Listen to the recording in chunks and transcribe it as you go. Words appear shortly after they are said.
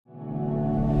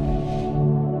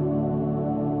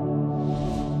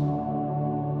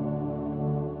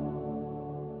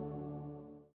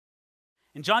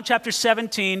In John chapter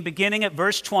 17, beginning at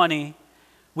verse 20,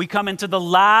 we come into the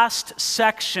last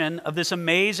section of this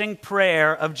amazing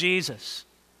prayer of Jesus.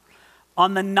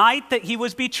 On the night that he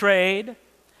was betrayed,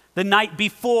 the night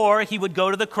before he would go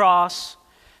to the cross,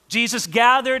 Jesus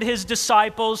gathered his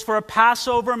disciples for a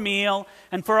Passover meal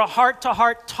and for a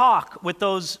heart-to-heart talk with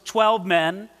those 12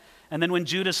 men. And then when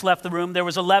Judas left the room, there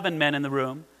was 11 men in the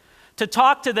room, to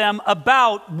talk to them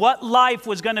about what life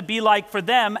was going to be like for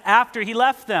them after he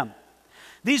left them.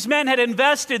 These men had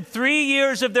invested 3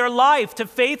 years of their life to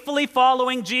faithfully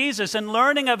following Jesus and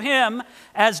learning of him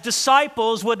as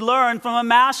disciples would learn from a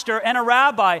master and a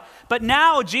rabbi. But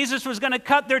now Jesus was going to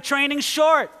cut their training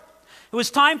short. It was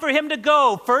time for him to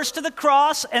go, first to the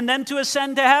cross and then to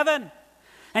ascend to heaven.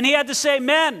 And he had to say,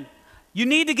 men, you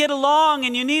need to get along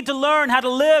and you need to learn how to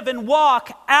live and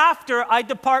walk after I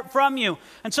depart from you.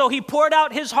 And so he poured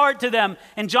out his heart to them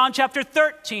in John chapter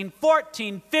 13,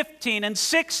 14, 15, and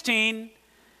 16.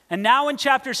 And now in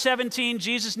chapter 17,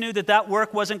 Jesus knew that that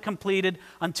work wasn't completed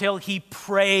until he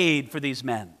prayed for these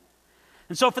men.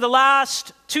 And so for the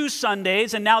last 2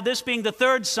 Sundays, and now this being the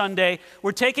 3rd Sunday,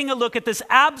 we're taking a look at this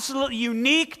absolutely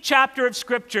unique chapter of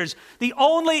Scriptures, the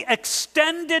only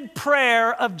extended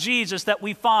prayer of Jesus that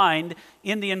we find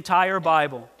in the entire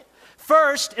Bible.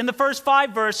 First, in the first 5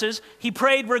 verses, he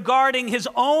prayed regarding his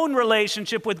own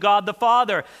relationship with God the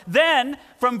Father. Then,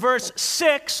 from verse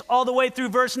 6 all the way through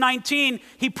verse 19,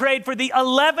 he prayed for the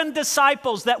 11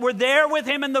 disciples that were there with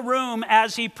him in the room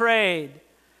as he prayed.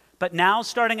 But now,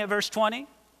 starting at verse 20,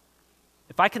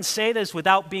 if I can say this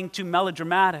without being too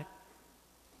melodramatic,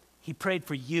 he prayed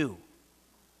for you.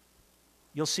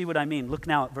 You'll see what I mean. Look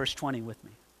now at verse 20 with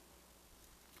me.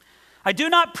 I do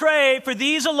not pray for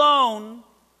these alone,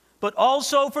 but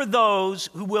also for those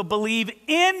who will believe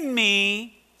in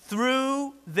me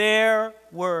through their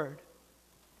word.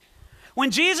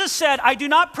 When Jesus said, I do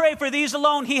not pray for these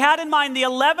alone, he had in mind the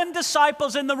 11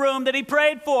 disciples in the room that he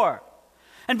prayed for.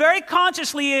 And very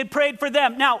consciously he had prayed for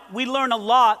them. Now, we learn a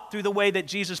lot through the way that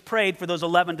Jesus prayed for those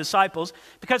 11 disciples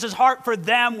because his heart for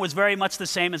them was very much the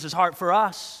same as his heart for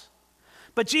us.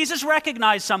 But Jesus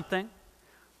recognized something.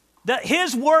 That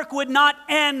his work would not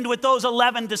end with those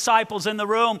 11 disciples in the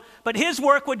room, but his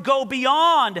work would go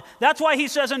beyond. That's why he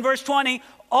says in verse 20,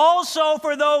 also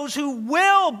for those who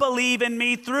will believe in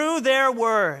me through their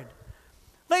word.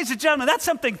 Ladies and gentlemen, that's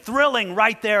something thrilling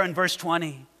right there in verse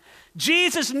 20.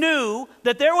 Jesus knew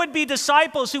that there would be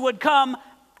disciples who would come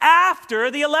after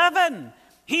the 11.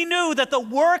 He knew that the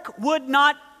work would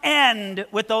not end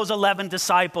with those 11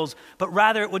 disciples, but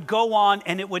rather it would go on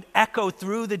and it would echo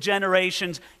through the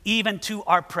generations, even to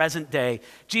our present day.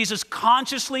 Jesus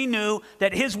consciously knew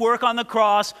that his work on the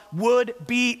cross would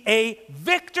be a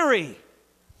victory.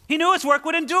 He knew his work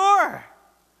would endure.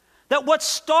 That what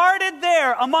started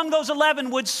there among those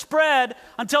 11 would spread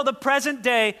until the present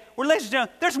day, where, ladies and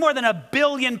gentlemen, there's more than 1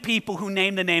 billion people who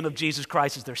name the name of Jesus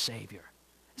Christ as their Savior.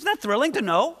 Isn't that thrilling to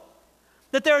know?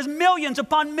 That there's millions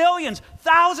upon millions,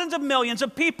 thousands of millions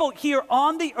of people here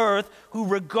on the earth who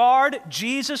regard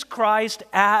Jesus Christ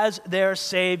as their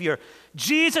Savior.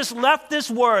 Jesus left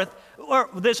this earth,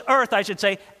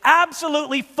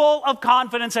 absolutely full of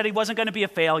confidence that he wasn't going to be a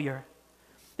failure.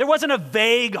 There wasn't a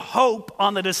vague hope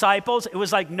on the disciples. It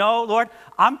was like, no, Lord,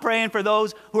 I'm praying for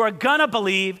those who are going to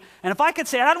believe. And if I could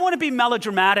say, I don't want to be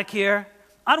melodramatic here.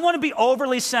 I don't want to be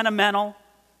overly sentimental.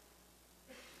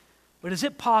 But is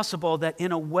it possible that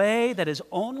in a way that is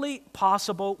only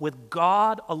possible with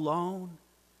God alone,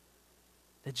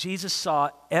 that Jesus saw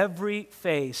every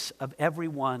face of every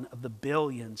one of the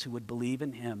billions who would believe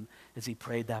in him as he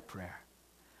prayed that prayer?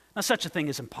 Now, such a thing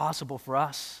is impossible for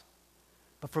us,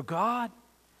 but for God,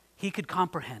 he could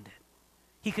comprehend it.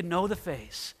 He could know the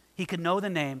face. He could know the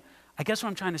name. I guess what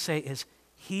I'm trying to say is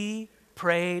he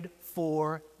prayed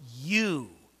for you,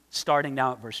 starting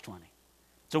now at verse 20.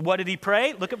 So what did he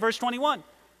pray? Look at verse 21.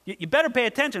 You better pay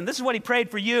attention. This is what he prayed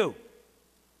for you.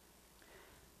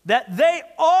 That they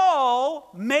all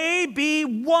may be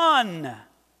one,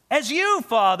 as you,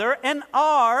 Father, and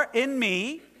are in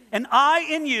me, and I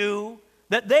in you,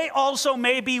 that they also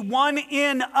may be one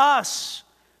in us,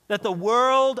 that the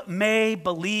world may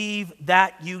believe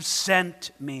that you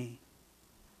sent me.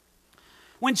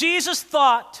 When Jesus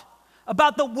thought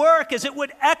about the work as it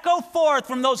would echo forth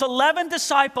from those 11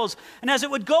 disciples and as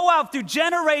it would go out through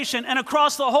generation and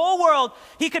across the whole world,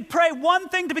 he could pray one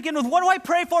thing to begin with. What do I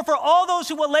pray for all those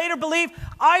who will later believe?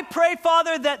 I pray,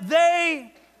 Father, that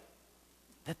they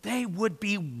would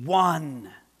be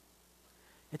one.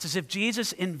 It's as if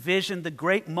Jesus envisioned the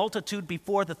great multitude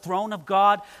before the throne of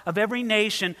God, of every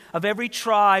nation, of every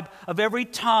tribe, of every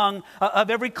tongue, of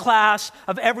every class,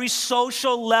 of every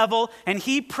social level, and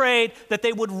he prayed that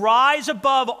they would rise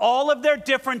above all of their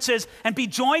differences and be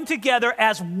joined together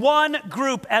as one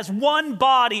group, as one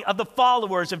body of the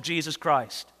followers of Jesus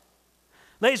Christ.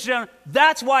 Ladies and gentlemen,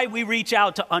 that's why we reach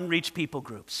out to unreached people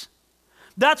groups.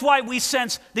 That's why we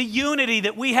sense the unity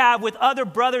that we have with other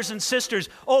brothers and sisters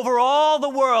over all the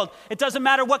world. It doesn't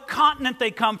matter what continent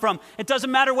they come from. It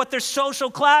doesn't matter what their social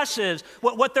class is,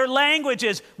 what their language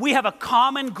is. We have a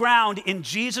common ground in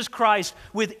Jesus Christ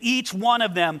with each one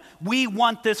of them. We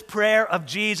want this prayer of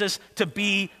Jesus to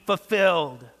be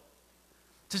fulfilled.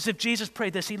 It's as if Jesus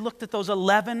prayed this. He looked at those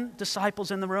 11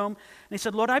 disciples in the room, and he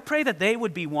said, Lord, I pray that they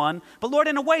would be one. But Lord,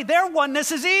 in a way, their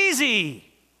oneness is easy.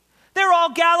 They're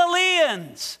all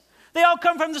Galileans. They all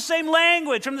come from the same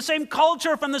language, from the same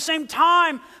culture, from the same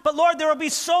time. But Lord, there will be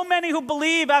so many who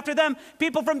believe after them,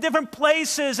 people from different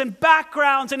places and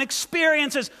backgrounds and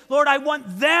experiences. Lord, I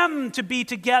want them to be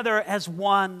together as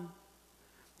one.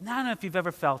 And I don't know if you've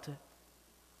ever felt it.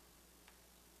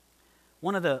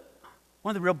 One of the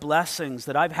real blessings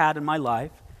that I've had in my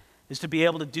life is to be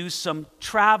able to do some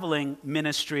traveling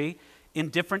ministry in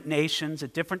different nations,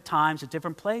 at different times, at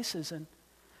different places. And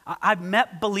I've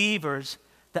met believers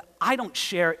that I don't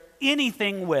share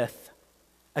anything with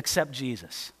except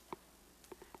Jesus.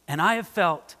 And I have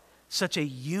felt such a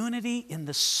unity in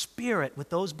the Spirit with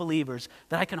those believers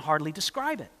that I can hardly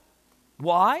describe it.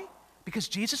 Why? Because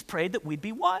Jesus prayed that we'd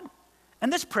be one.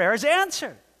 And this prayer is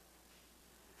answered.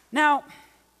 Now,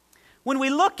 when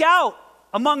we look out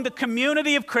among the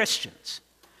community of Christians,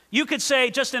 you could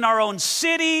say just in our own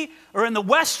city or in the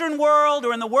Western world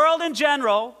or in the world in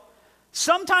general,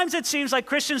 sometimes it seems like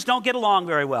Christians don't get along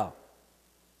very well.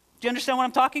 Do you understand what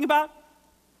I'm talking about?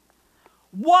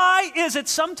 Why is it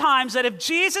sometimes that if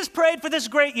Jesus prayed for this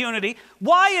great unity,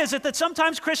 why is it that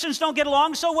sometimes Christians don't get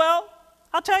along so well?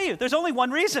 I'll tell you, there's only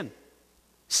one reason.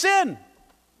 Sin.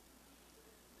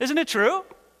 Isn't it true?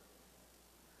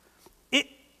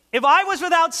 If I was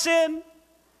without sin,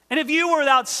 and if you were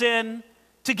without sin,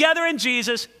 together in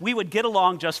Jesus, we would get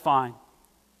along just fine.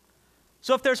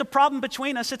 So if there's a problem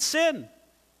between us, it's sin.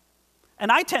 And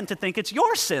I tend to think it's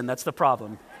your sin that's the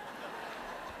problem.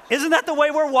 Isn't that the way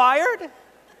we're wired?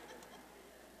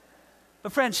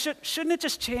 But friends, shouldn't it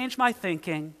just change my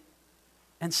thinking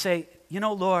and say, you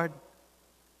know, Lord,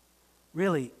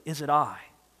 really, is it I?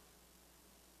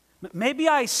 Maybe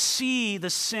I see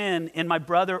the sin in my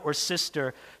brother or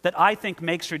sister that I think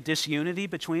makes for disunity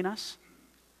between us.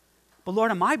 But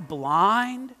Lord, am I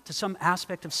blind to some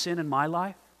aspect of sin in my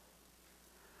life?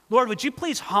 Lord, would you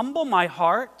please humble my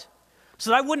heart so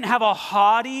that I wouldn't have a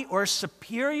haughty or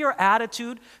superior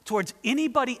attitude towards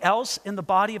anybody else in the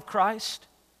body of Christ?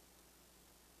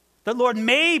 That, Lord,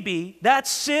 maybe that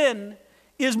sin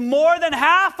is more than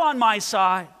half on my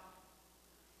side.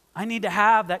 I need to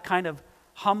have that kind of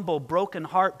humble, broken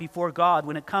heart before God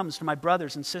when it comes to my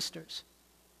brothers and sisters.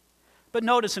 But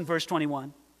notice in verse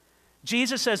 21,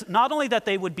 Jesus says not only that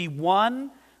they would be one,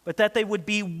 but that they would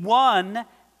be one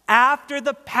after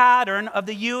the pattern of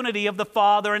the unity of the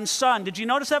Father and Son. Did you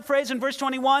notice that phrase in verse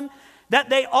 21? That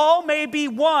they all may be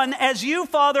one as you,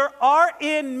 Father, are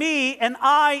in me and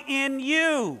I in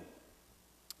you.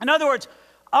 In other words,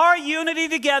 our unity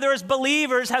together as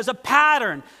believers has a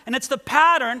pattern, and it's the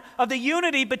pattern of the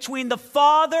unity between the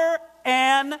Father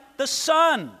and the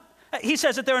Son. He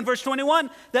says it there in verse 21,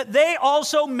 that they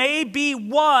also may be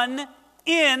one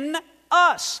in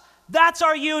us. That's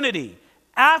our unity.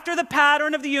 After the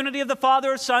pattern of the unity of the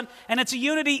Father and Son, and it's a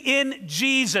unity in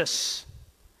Jesus.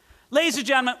 Ladies and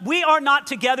gentlemen, we are not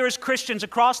together as Christians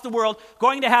across the world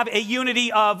going to have a unity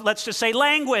of, let's just say,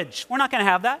 language. We're not going to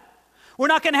have that. We're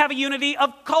not going to have a unity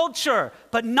of culture,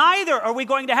 but neither are we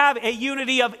going to have a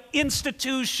unity of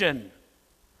institution.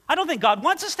 I don't think God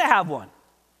wants us to have one.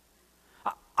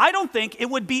 I don't think it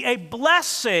would be a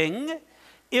blessing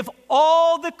if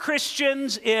all the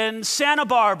Christians in Santa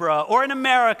Barbara or in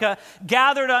America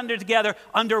gathered together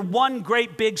under one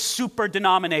great big super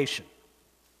denomination.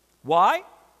 Why?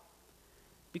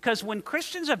 Because when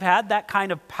Christians have had that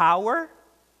kind of power,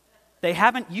 they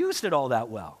haven't used it all that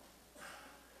well.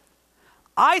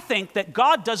 I think that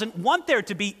God doesn't want there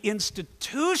to be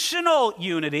institutional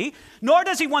unity, nor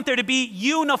does he want there to be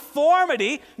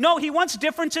uniformity. No, he wants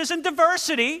differences and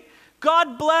diversity.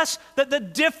 God bless the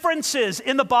differences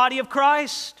in the body of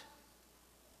Christ.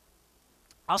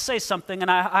 I'll say something,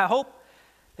 and I hope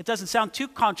it doesn't sound too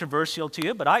controversial to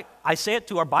you, but I say it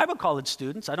to our Bible college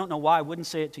students. I don't know why I wouldn't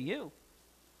say it to you.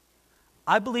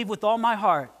 I believe with all my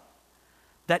heart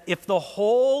that if the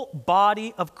whole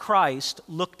body of Christ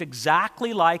looked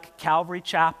exactly like Calvary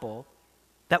Chapel,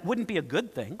 that wouldn't be a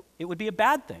good thing. It would be a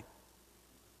bad thing.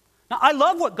 Now, I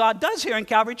love what God does here in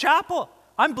Calvary Chapel.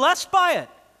 I'm blessed by it.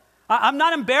 I'm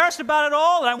not embarrassed about it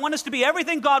all, and I want us to be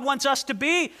everything God wants us to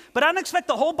be, but I don't expect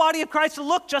the whole body of Christ to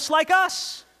look just like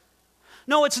us.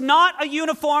 No, it's not a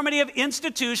uniformity of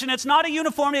institution. It's not a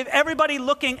uniformity of everybody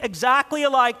looking exactly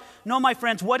alike. No, my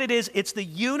friends, what it is, it's the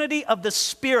unity of the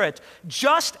Spirit.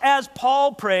 Just as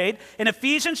Paul prayed in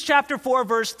Ephesians chapter 4,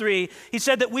 verse 3, he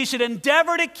said that we should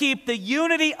endeavor to keep the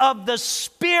unity of the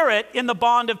Spirit in the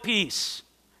bond of peace.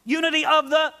 Unity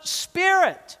of the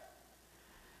Spirit.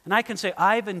 And I can say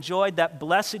I've enjoyed that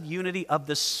blessed unity of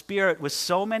the Spirit with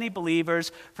so many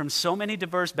believers from so many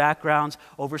diverse backgrounds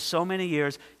over so many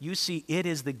years. You see, it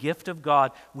is the gift of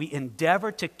God. We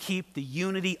endeavor to keep the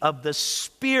unity of the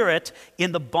Spirit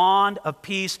in the bond of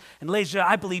peace. And ladies and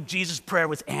gentlemen, I believe Jesus' prayer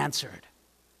was answered.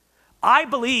 I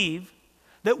believe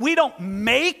that we don't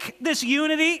make this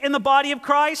unity in the body of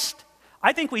Christ.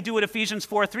 I think we do what Ephesians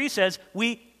 4:3 says.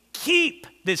 We keep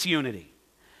this unity.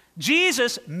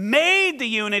 Jesus made the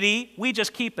unity, we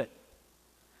just keep it.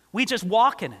 We just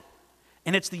walk in it.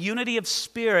 And it's the unity of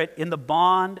spirit in the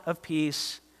bond of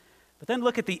peace. But then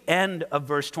look at the end of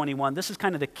verse 21. This is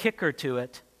kind of the kicker to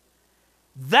it.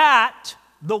 That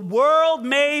the world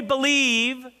may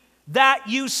believe that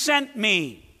you sent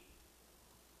me.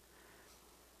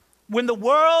 When the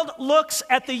world looks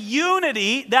at the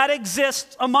unity that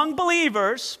exists among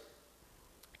believers,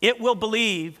 it will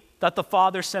believe that the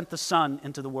Father sent the Son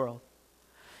into the world.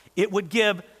 It would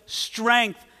give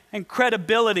strength and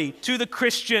credibility to the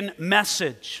Christian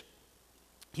message.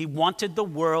 He wanted the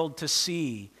world to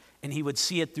see, and he would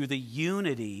see it through the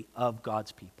unity of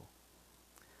God's people.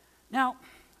 Now,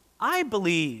 I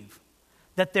believe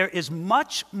that there is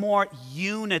much more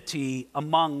unity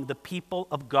among the people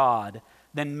of God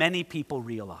than many people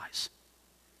realize.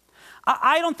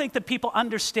 I don't think that people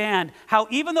understand how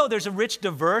even though there's a rich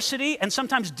diversity and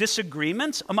sometimes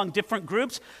disagreements among different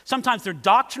groups, sometimes there are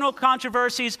doctrinal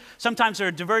controversies, sometimes there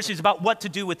are diversities about what to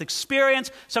do with experience,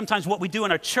 sometimes what we do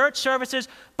in our church services,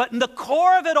 but in the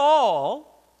core of it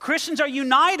all, Christians are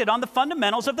united on the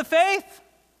fundamentals of the faith.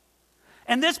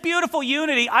 And this beautiful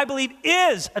unity, I believe,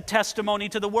 is a testimony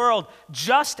to the world,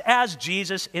 just as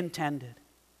Jesus intended.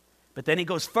 But then he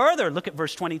goes further. Look at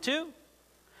verse 22.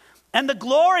 And the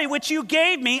glory which you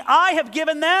gave me, I have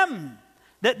given them,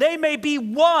 that they may be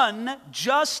one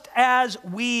just as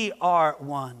we are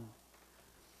one.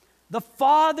 The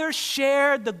Father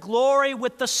shared the glory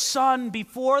with the Son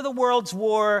before the world's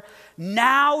war.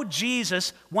 Now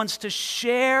Jesus wants to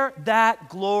share that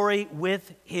glory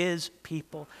with his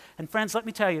people. And friends, let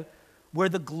me tell you, where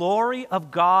the glory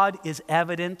of God is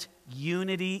evident,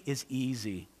 unity is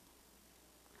easy.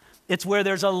 It's where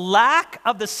there's a lack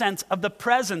of the sense of the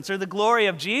presence or the glory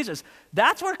of Jesus.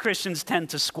 That's where Christians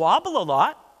tend to squabble a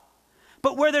lot.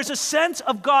 But where there's a sense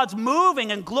of God's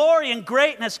moving and glory and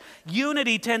greatness,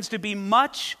 unity tends to be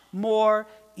much more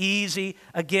easy.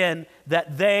 Again,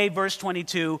 that they, verse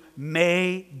 22,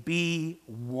 may be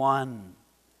one.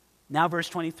 Now verse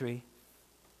 23.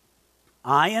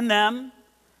 I and them,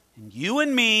 and you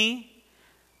and me,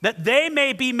 that they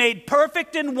may be made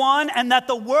perfect in one, and that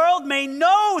the world may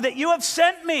know that you have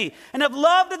sent me and have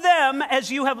loved them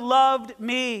as you have loved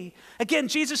me. Again,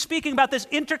 Jesus speaking about this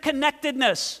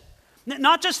interconnectedness,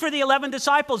 not just for the 11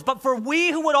 disciples, but for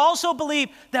we who would also believe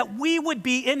that we would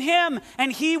be in him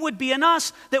and he would be in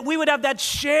us, that we would have that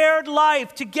shared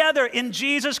life together in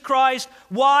Jesus Christ.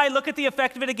 Why? Look at the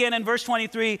effect of it again in verse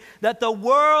 23, that the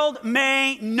world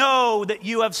may know that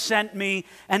you have sent me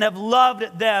and have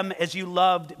loved them as you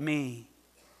loved me.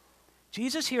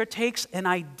 Jesus here takes an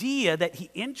idea that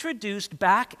he introduced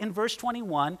back in verse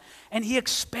 21 and he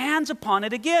expands upon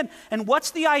it again. And what's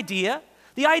the idea?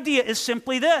 The idea is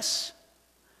simply this,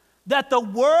 that the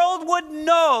world would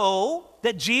know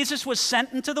that Jesus was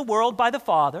sent into the world by the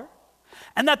Father,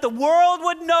 and that the world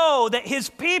would know that his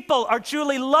people are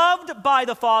truly loved by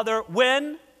the Father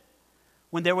when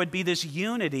there would be this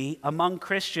unity among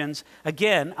Christians.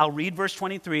 Again, I'll read verse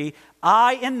 23,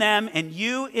 I in them and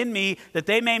you in me, that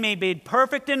they may be made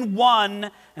perfect in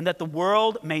one, and that the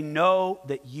world may know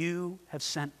that you have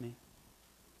sent me.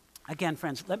 Again,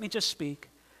 friends, let me just speak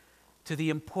to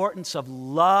the importance of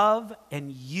love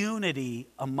and unity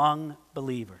among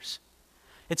believers.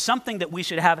 It's something that we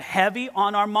should have heavy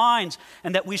on our minds,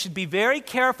 and that we should be very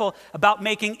careful about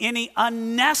making any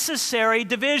unnecessary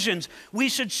divisions. We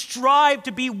should strive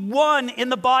to be one in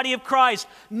the body of Christ,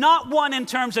 not one in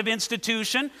terms of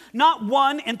institution, not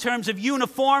one in terms of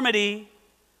uniformity,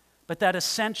 but that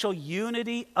essential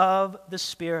unity of the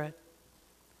Spirit.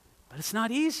 But it's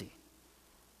not easy.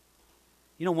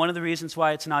 You know one of the reasons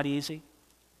why it's not easy?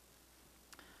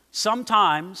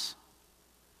 Sometimes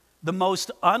the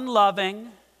most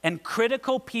unloving and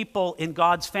critical people in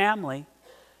God's family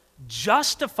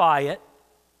justify it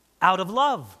out of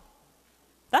love.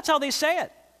 That's how they say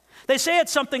it. They say it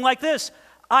something like this: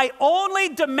 I only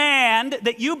demand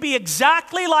that you be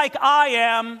exactly like I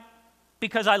am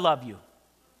because I love you.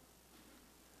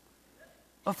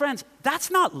 Well, friends,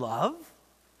 that's not love.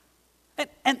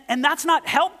 And that's not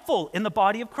helpful in the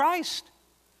body of Christ.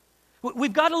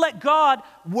 We've got to let God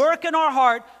work in our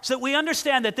heart so that we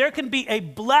understand that there can be a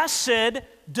blessed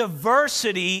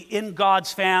diversity in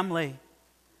God's family.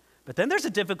 But then there's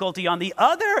a difficulty on the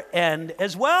other end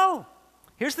as well.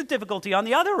 Here's the difficulty on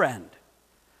the other end.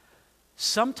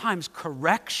 Sometimes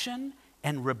correction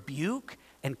and rebuke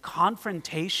and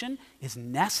confrontation is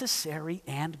necessary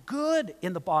and good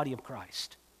in the body of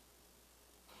Christ.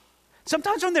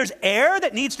 Sometimes when there's error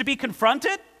that needs to be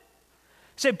confronted,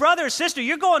 say, brother or sister,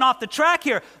 you're going off the track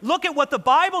here. Look at what the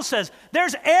Bible says.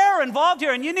 There's error involved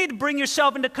here, and you need to bring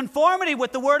yourself into conformity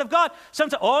with the Word of God.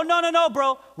 Sometimes, oh, no,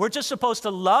 bro. We're just supposed to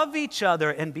love each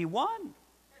other and be one.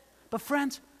 But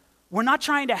friends, we're not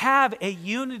trying to have a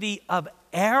unity of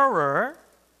error,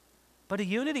 but a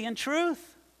unity in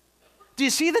truth. Do you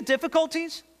see the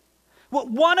difficulties? Well,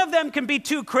 one of them can be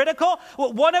too critical.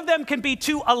 Well, one of them can be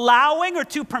too allowing or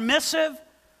too permissive.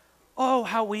 Oh,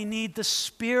 how we need the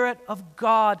Spirit of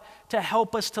God to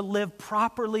help us to live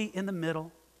properly in the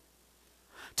middle.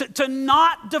 To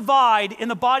not divide in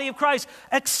the body of Christ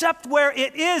except where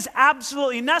it is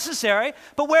absolutely necessary,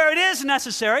 but where it is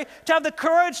necessary, to have the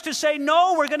courage to say,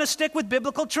 no, we're going to stick with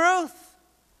biblical truth.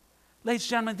 Ladies and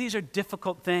gentlemen, these are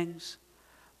difficult things.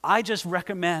 I just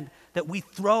recommend that we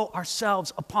throw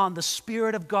ourselves upon the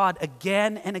Spirit of God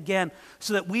again and again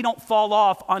so that we don't fall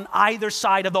off on either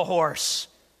side of the horse.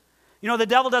 You know, the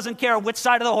devil doesn't care which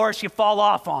side of the horse you fall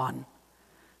off on,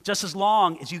 just as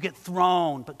long as you get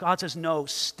thrown. But God says, no,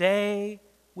 stay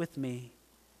with me.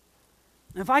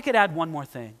 And if I could add one more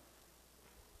thing.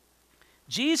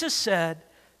 Jesus said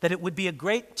that it would be a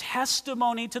great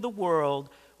testimony to the world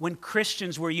when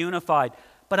Christians were unified.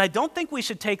 But I don't think we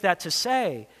should take that to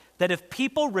say that if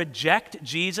people reject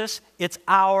Jesus, it's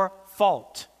our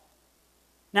fault.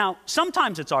 Now,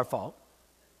 sometimes it's our fault.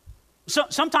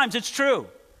 Sometimes it's true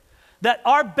that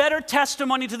our better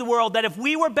testimony to the world, that if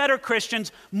we were better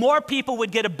Christians, more people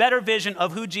would get a better vision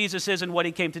of who Jesus is and what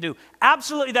he came to do.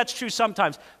 Absolutely, that's true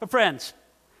sometimes. But friends,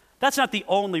 that's not the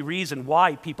only reason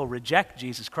why people reject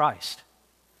Jesus Christ.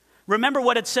 Remember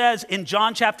what it says in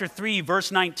John chapter 3,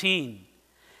 verse 19.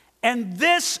 And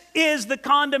this is the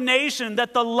condemnation,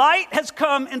 that the light has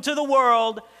come into the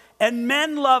world, and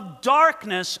men love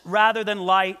darkness rather than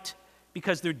light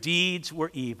because their deeds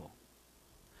were evil.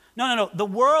 No. The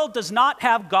world does not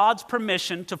have God's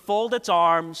permission to fold its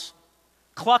arms,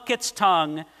 cluck its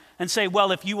tongue, and say,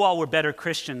 well, if you all were better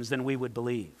Christians, then we would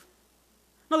believe.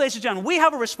 No, ladies and gentlemen, we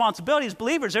have a responsibility as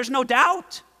believers. There's no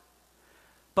doubt.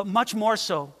 But much more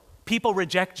so, people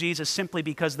reject Jesus simply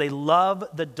because they love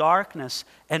the darkness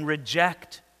and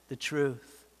reject the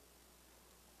truth.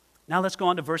 Now let's go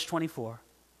on to verse 24.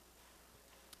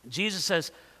 Jesus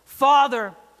says,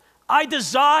 Father, I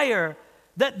desire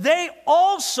that they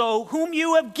also whom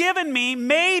you have given me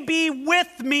may be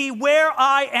with me where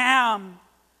I am,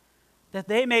 that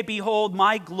they may behold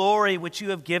my glory which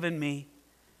you have given me,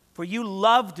 for you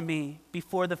loved me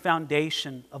before the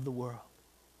foundation of the world.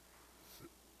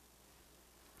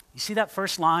 You see that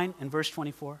first line in verse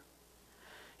 24?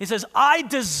 He says, I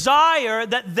desire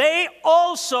that they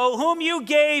also whom you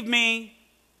gave me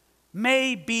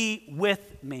may be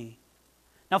with me.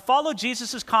 Now follow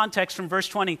Jesus' context from verse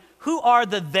 20. Who are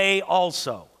the they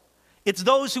also? It's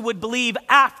those who would believe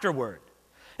afterward.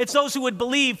 It's those who would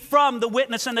believe from the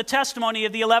witness and the testimony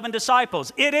of the 11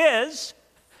 disciples. It is,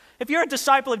 if you're a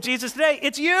disciple of Jesus today,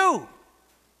 it's you.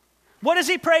 What does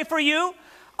he pray for you?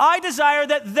 I desire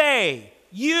that they,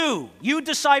 you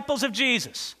disciples of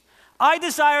Jesus, I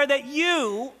desire that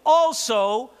you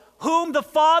also, whom the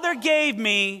Father gave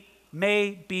me,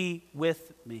 may be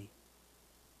with me.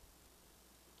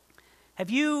 Have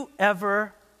you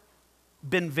ever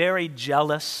been very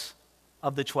jealous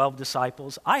of the 12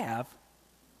 disciples? I have.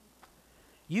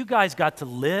 You guys got to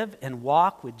live and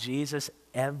walk with Jesus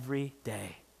every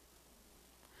day.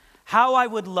 How I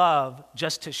would love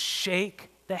just to shake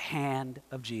the hand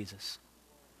of Jesus,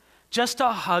 just to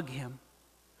hug him,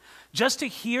 just to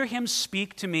hear him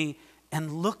speak to me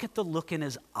and look at the look in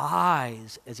his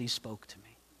eyes as he spoke to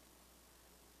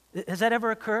me. Has that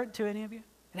ever occurred to any of you?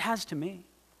 It has to me.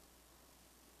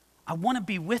 I want to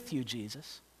be with you,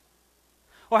 Jesus.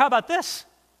 Or how about this?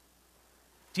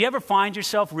 Do you ever find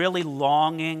yourself really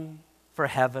longing for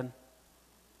heaven?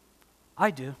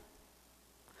 I do.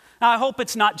 Now, I hope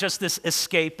it's not just this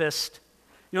escapist.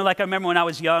 You know, like I remember when I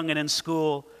was young and in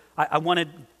school, I wanted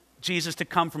Jesus to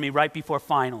come for me right before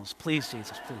finals. Please,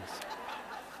 Jesus, please.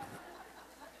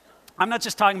 I'm not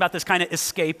just talking about this kind of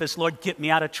escapist, Lord, get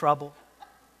me out of trouble.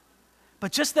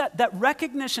 But just that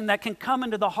recognition that can come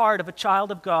into the heart of a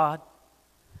child of God.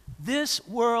 This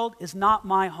world is not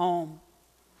my home.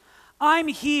 I'm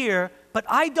here, but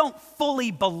I don't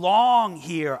fully belong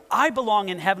here. I belong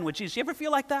in heaven with Jesus. You ever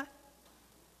feel like that?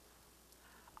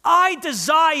 I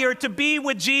desire to be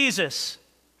with Jesus.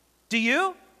 Do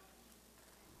you?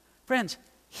 Friends,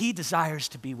 he desires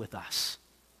to be with us.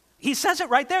 He says it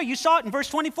right there. You saw it in verse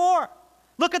 24.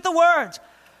 Look at the words.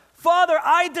 Father,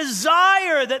 I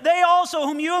desire that they also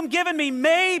whom you have given me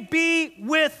may be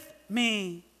with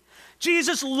me.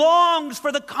 Jesus longs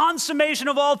for the consummation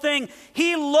of all things.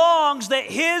 He longs that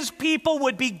his people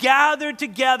would be gathered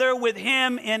together with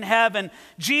him in heaven.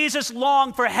 Jesus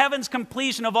longed for heaven's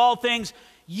completion of all things.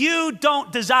 You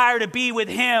don't desire to be with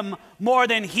him more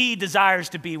than he desires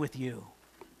to be with you.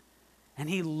 And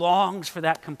he longs for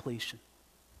that completion.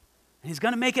 And he's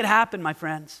going to make it happen, my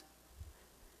friends.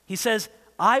 He says,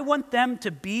 I want them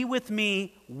to be with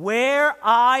me where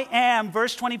I am,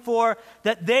 verse 24,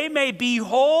 that they may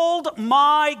behold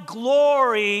my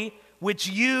glory which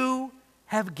you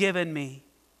have given me.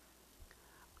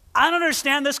 I don't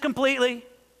understand this completely,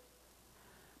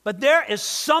 but there is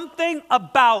something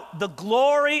about the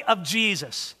glory of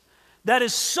Jesus that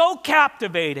is so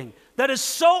captivating, that is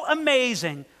so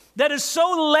amazing, that is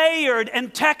so layered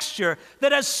and texture,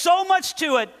 that has so much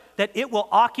to it, that it will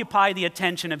occupy the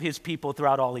attention of his people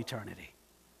throughout all eternity.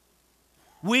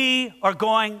 We are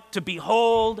going to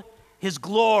behold his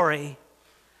glory,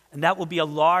 and that will be a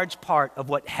large part of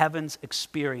what heaven's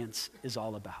experience is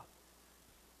all about.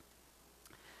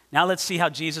 Now let's see how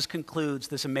Jesus concludes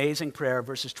this amazing prayer,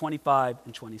 verses 25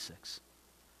 and 26.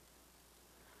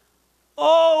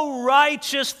 O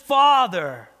righteous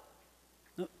Father.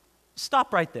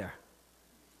 Stop right there.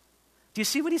 Do you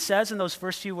see what he says in those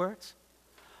first few words?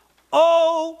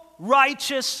 O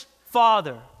righteous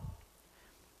Father.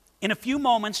 In a few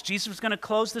moments, Jesus was going to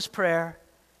close this prayer.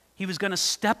 He was going to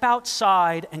step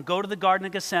outside and go to the Garden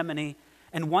of Gethsemane.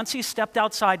 And once he stepped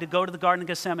outside to go to the Garden of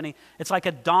Gethsemane, it's like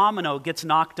a domino gets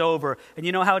knocked over. And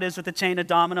you know how it is with the chain of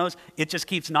dominoes? It just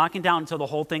keeps knocking down until the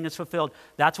whole thing is fulfilled.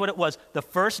 That's what it was. The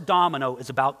first domino is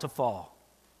about to fall.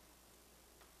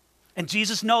 And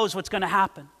Jesus knows what's going to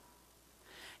happen.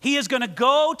 He is going to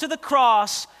go to the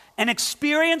cross and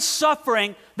experience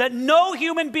suffering that no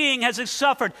human being has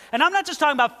suffered. And I'm not just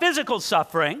talking about physical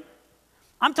suffering.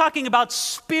 I'm talking about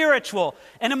spiritual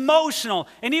and emotional,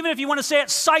 and even if you want to say it,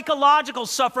 psychological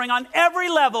suffering on every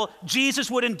level Jesus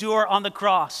would endure on the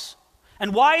cross.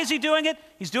 And why is he doing it?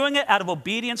 He's doing it out of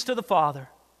obedience to the Father.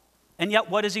 And yet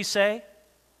what does he say?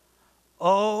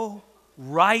 Oh,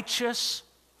 righteous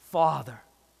Father.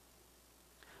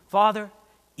 Father,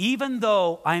 even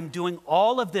though I'm doing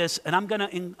all of this and I'm going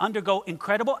to undergo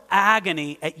incredible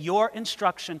agony at your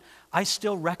instruction, I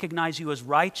still recognize you as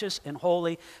righteous and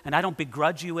holy, and I don't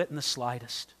begrudge you it in the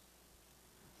slightest.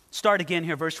 Start again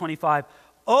here, verse 25.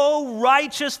 O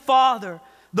righteous Father,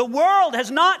 the world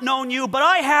has not known you, but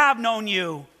I have known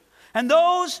you. And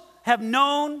those have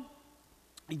known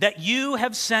that you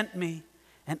have sent me,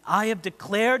 and I have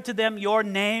declared to them your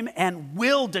name and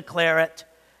will declare it,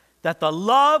 that the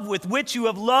love with which you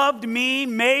have loved me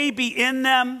may be in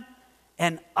them,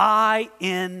 and I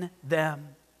in them.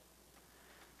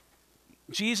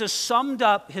 Jesus summed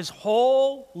up his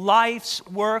whole life's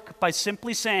work by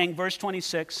simply saying, verse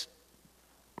 26,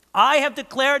 I have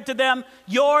declared to them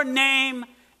your name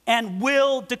and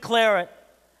will declare it.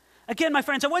 Again, my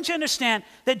friends, I want you to understand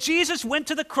that Jesus went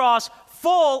to the cross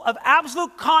full of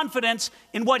absolute confidence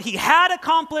in what he had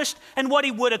accomplished and what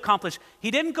he would accomplish.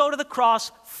 He didn't go to the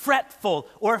cross fretful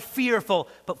or fearful,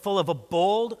 but full of a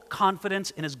bold confidence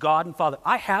in his God and Father.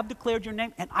 I have declared your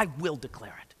name and I will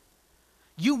declare it.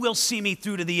 You will see me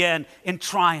through to the end in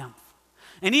triumph.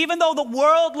 And even though the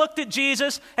world looked at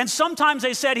Jesus, and sometimes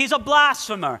they said he's a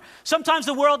blasphemer. Sometimes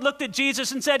the world looked at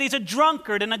Jesus and said he's a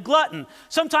drunkard and a glutton.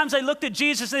 Sometimes they looked at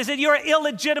Jesus and they said, you're an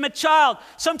illegitimate child.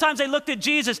 Sometimes they looked at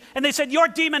Jesus and they said, you're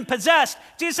demon-possessed.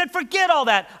 Jesus said, forget all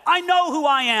that. I know who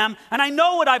I am, and I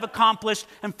know what I've accomplished.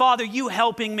 And Father, you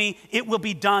helping me, it will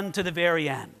be done to the very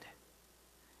end.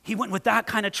 He went with that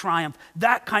kind of triumph,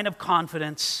 that kind of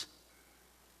confidence.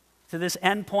 To this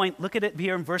end point, look at it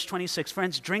here in verse 26.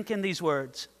 Friends, drink in these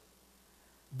words.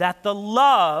 That the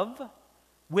love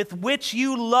with which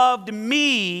you loved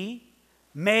me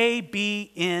may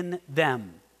be in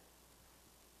them.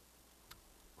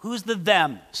 Who's the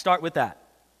them? Start with that.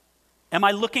 Am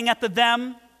I looking at the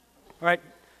them? All right,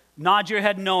 nod your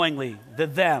head knowingly. The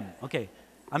them. Okay,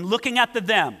 I'm looking at the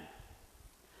them.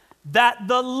 That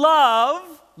the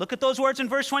love, look at those words in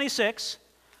verse 26,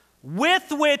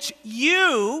 with which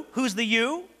you, who's the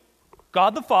you?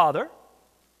 God the Father,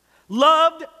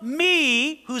 loved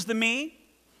me, who's the me?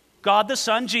 God the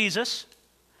Son, Jesus,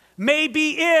 may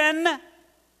be in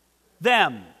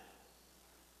them.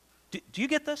 Do you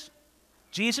get this?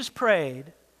 Jesus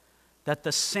prayed that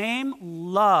the same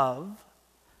love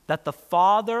that the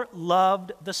Father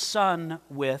loved the Son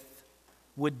with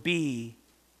would be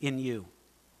in you.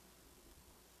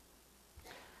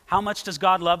 How much does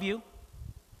God love you?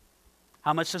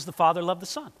 How much does the Father love the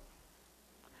Son?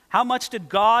 How much did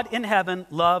God in heaven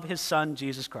love his Son,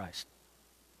 Jesus Christ?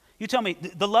 You tell me,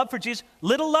 the love for Jesus,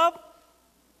 little love?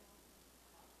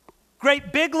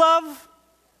 Great big love?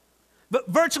 But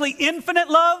virtually infinite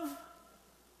love?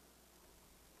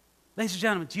 Ladies and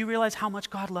gentlemen, do you realize how much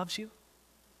God loves you?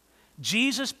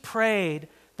 Jesus prayed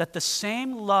that the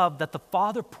same love that the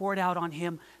Father poured out on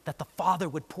him, that the Father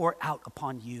would pour out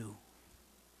upon you.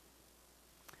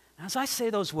 As I say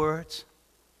those words,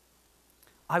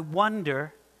 I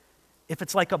wonder if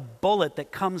it's like a bullet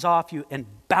that comes off you and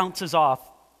bounces off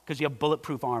because you have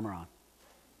bulletproof armor on.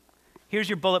 Here's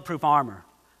your bulletproof armor.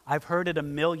 I've heard it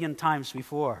 1,000,000 times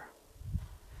before.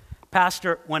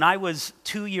 Pastor, when I was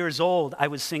 2 years old, I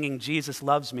was singing Jesus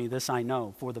Loves Me, This I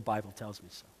Know, for the Bible tells me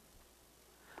so.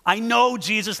 I know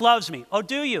Jesus loves me. Oh,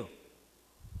 do you?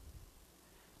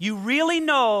 You really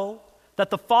know that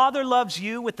the Father loves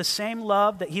you with the same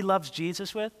love that he loves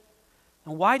Jesus with?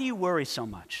 And why do you worry so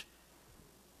much?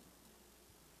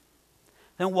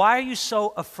 Then why are you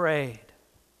so afraid?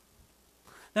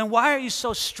 Then why are you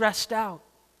so stressed out?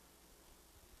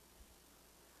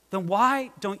 Then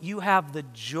why don't you have the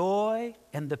joy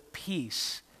and the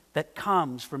peace that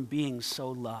comes from being so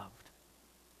loved?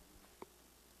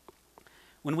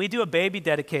 When we do a baby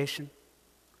dedication,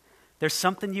 there's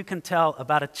something you can tell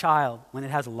about a child when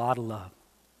it has a lot of love.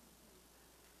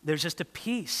 There's just a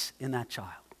peace in that child.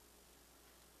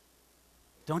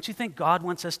 Don't you think God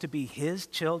wants us to be his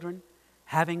children,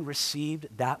 having received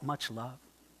that much love?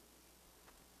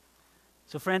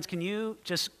 So friends, can you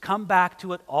just come back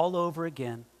to it all over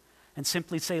again and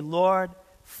simply say, Lord,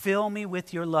 fill me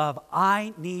with your love.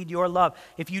 I need your love.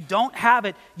 If you don't have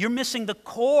it, you're missing the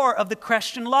core of the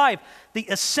Christian life. The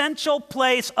essential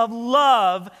place of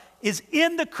love is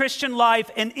in the Christian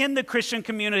life and in the Christian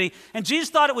community. And Jesus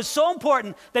thought it was so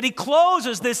important that he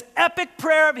closes this epic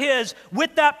prayer of his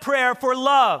with that prayer for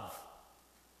love.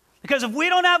 Because if we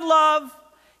don't have love,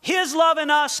 his love in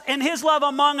us and his love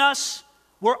among us,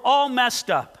 we're all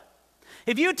messed up.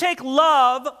 If you take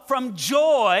love from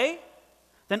joy,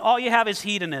 then all you have is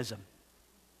hedonism.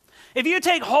 If you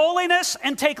take holiness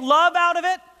and take love out of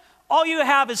it, all you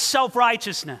have is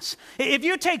self-righteousness. If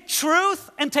you take truth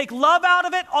and take love out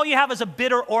of it, all you have is a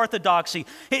bitter orthodoxy.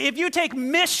 If you take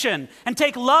mission and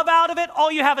take love out of it,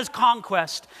 all you have is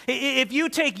conquest. If you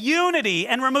take unity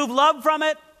and remove love from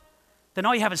it, then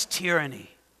all you have is tyranny.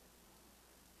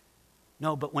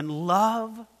 No, but when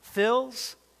love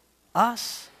fills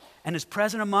us and is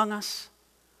present among us,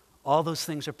 all those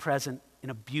things are present in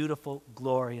a beautiful,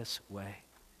 glorious way.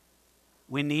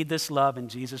 We need this love, and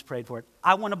Jesus prayed for it.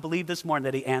 I want to believe this morning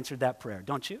that he answered that prayer,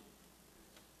 don't you?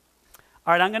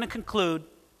 All right, I'm going to conclude,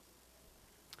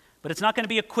 but it's not going to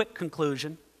be a quick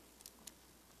conclusion.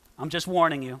 I'm just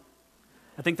warning you.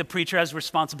 I think the preacher has a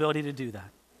responsibility to do that.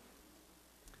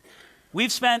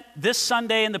 We've spent this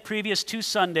Sunday and the previous 2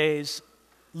 Sundays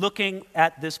looking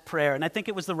at this prayer, and I think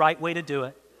it was the right way to do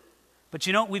it. But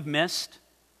you know what we've missed?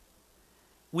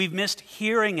 We've missed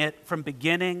hearing it from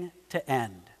beginning to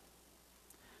end.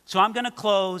 So I'm going to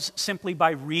close simply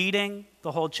by reading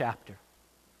the whole chapter.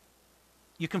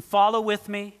 You can follow with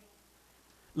me.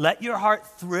 Let your heart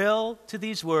thrill to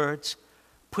these words.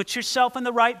 Put yourself in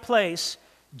the right place.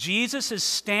 Jesus is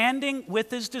standing with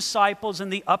his disciples in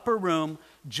the upper room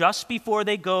just before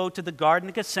they go to the Garden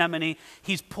of Gethsemane.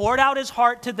 He's poured out his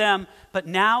heart to them, but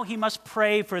now he must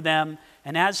pray for them.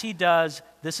 And as he does,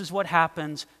 this is what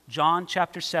happens. John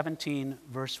chapter 17,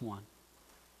 verse 1.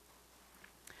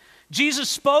 Jesus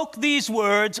spoke these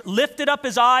words, lifted up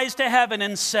his eyes to heaven,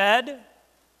 and said,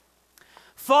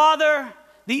 Father,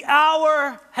 the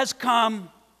hour has come.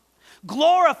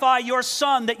 Glorify your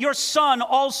Son, that your Son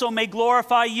also may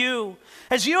glorify you.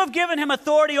 As you have given him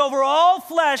authority over all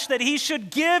flesh, that he should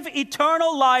give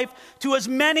eternal life to as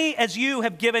many as you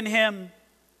have given him.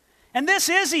 And this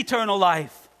is eternal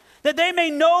life, that they may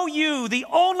know you, the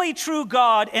only true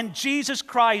God, and Jesus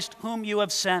Christ, whom you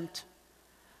have sent.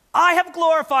 I have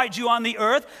glorified you on the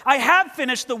earth. I have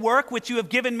finished the work which you have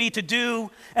given me to do.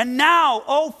 And now,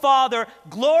 O Father,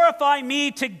 glorify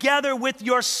me together with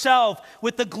yourself,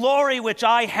 with the glory which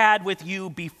I had with you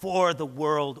before the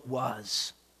world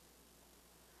was.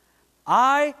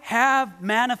 I have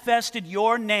manifested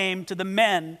your name to the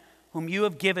men whom you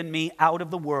have given me out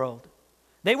of the world.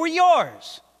 They were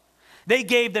yours. You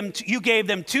gave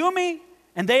them to me,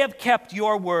 and they have kept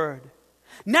your word.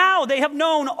 Now they have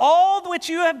known all which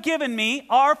you have given me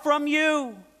are from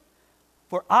you.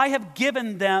 For I have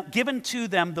given to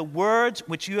them the words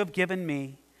which you have given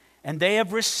me, and they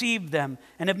have received them,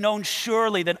 and have known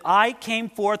surely that I came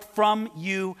forth from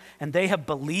you, and they have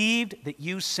believed that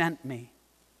you sent me.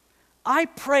 I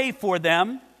pray for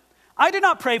them. I do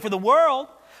not pray for the world,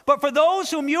 but for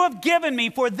those whom you have given me,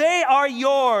 for they are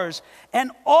yours, and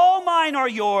all mine are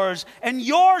yours, and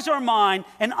yours are mine,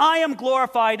 and I am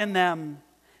glorified in them.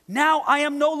 Now I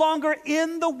am no longer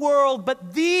in the world,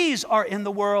 but these are in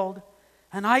the world.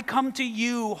 And I come to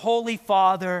you, Holy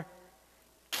Father.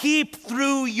 Keep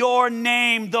through your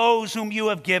name those whom you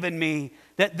have given me,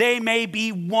 that they may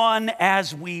be one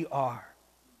as we are.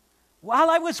 While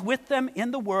I was with them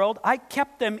in the world, I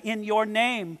kept them in your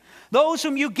name. Those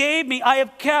whom you gave me I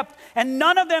have kept, and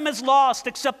none of them is lost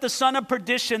except the son of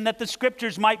perdition, that the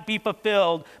scriptures might be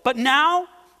fulfilled. But now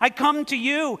I come to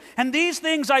you, and these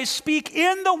things I speak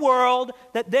in the world,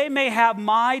 that they may have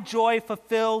my joy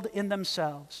fulfilled in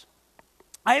themselves.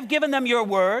 I have given them your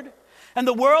word, and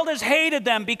the world has hated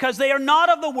them because they are not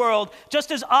of the world,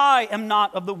 just as I am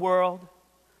not of the world.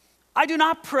 I do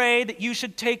not pray that you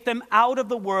should take them out of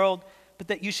the world, but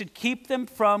that you should keep them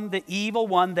from the evil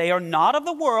one. They are not of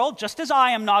the world, just as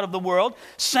I am not of the world.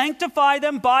 Sanctify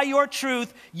them by your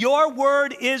truth. Your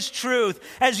word is truth.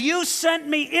 As you sent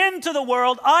me into the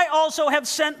world, I also have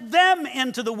sent them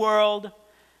into the world.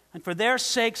 And for their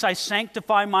sakes I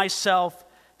sanctify myself,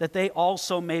 that they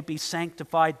also may be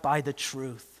sanctified by the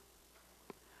truth.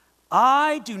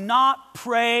 I do not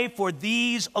pray for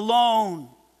these alone,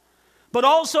 but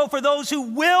also for those who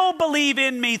will believe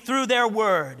in me through their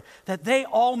word, that they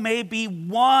all may be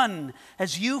one,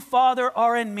 as you, Father,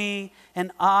 are in me,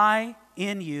 and I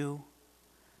in you,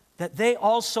 that they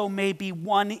also may be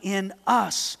one in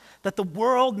us, that the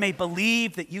world may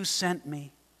believe that you sent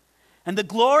me. And the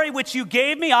glory which you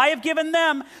gave me, I have given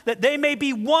them, that they may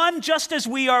be one just as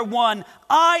we are one,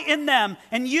 I in them,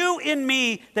 and you in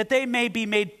me, that they may be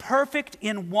made perfect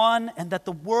in one, and that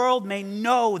the world may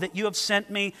know that you have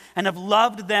sent me and have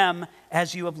loved them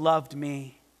as you have loved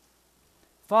me.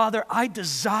 Father, I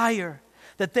desire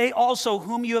that they also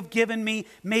whom you have given me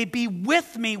may be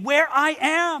with me where I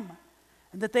am,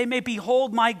 and that they may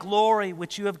behold my glory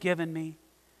which you have given me.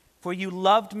 For you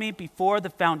loved me before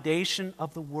the foundation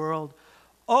of the world.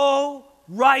 O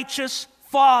righteous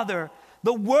Father,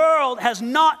 the world has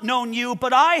not known you,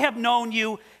 but I have known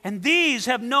you, and these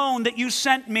have known that you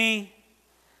sent me.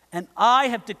 And I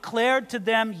have declared to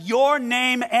them your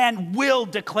name and will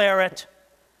declare it,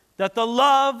 that the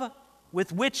love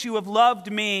with which you have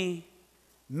loved me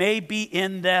may be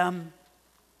in them,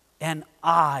 and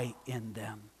I in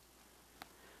them.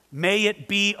 May it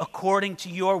be according to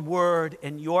your word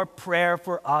and your prayer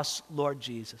for us, Lord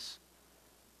Jesus.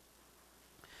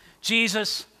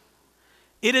 Jesus,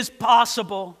 it is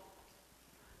possible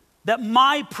that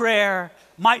my prayer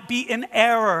might be in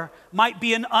error, might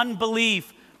be in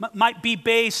unbelief, might be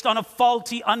based on a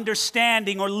faulty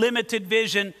understanding or limited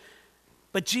vision.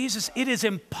 But Jesus, it is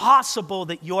impossible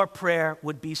that your prayer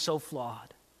would be so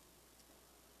flawed.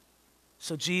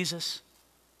 So Jesus,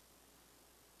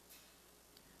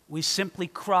 we simply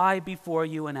cry before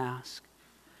you and ask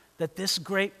that this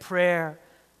great prayer,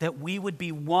 that we would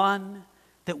be one,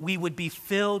 that we would be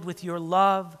filled with your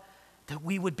love, that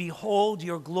we would behold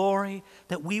your glory,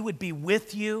 that we would be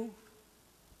with you.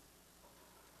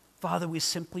 Father, we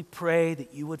simply pray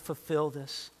that you would fulfill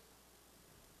this.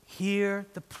 Hear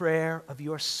the prayer of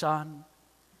your Son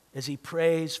as he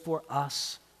prays for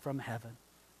us from heaven.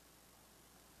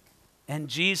 And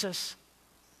Jesus,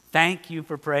 thank you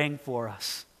for praying for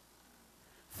us.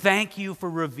 Thank you for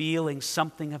revealing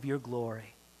something of your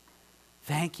glory.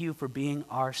 Thank you for being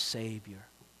our Savior.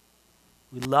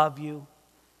 We love you.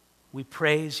 We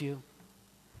praise you.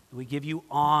 We give you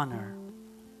honor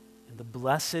in the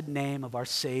blessed name of our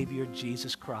Savior,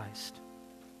 Jesus Christ.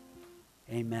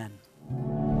 Amen.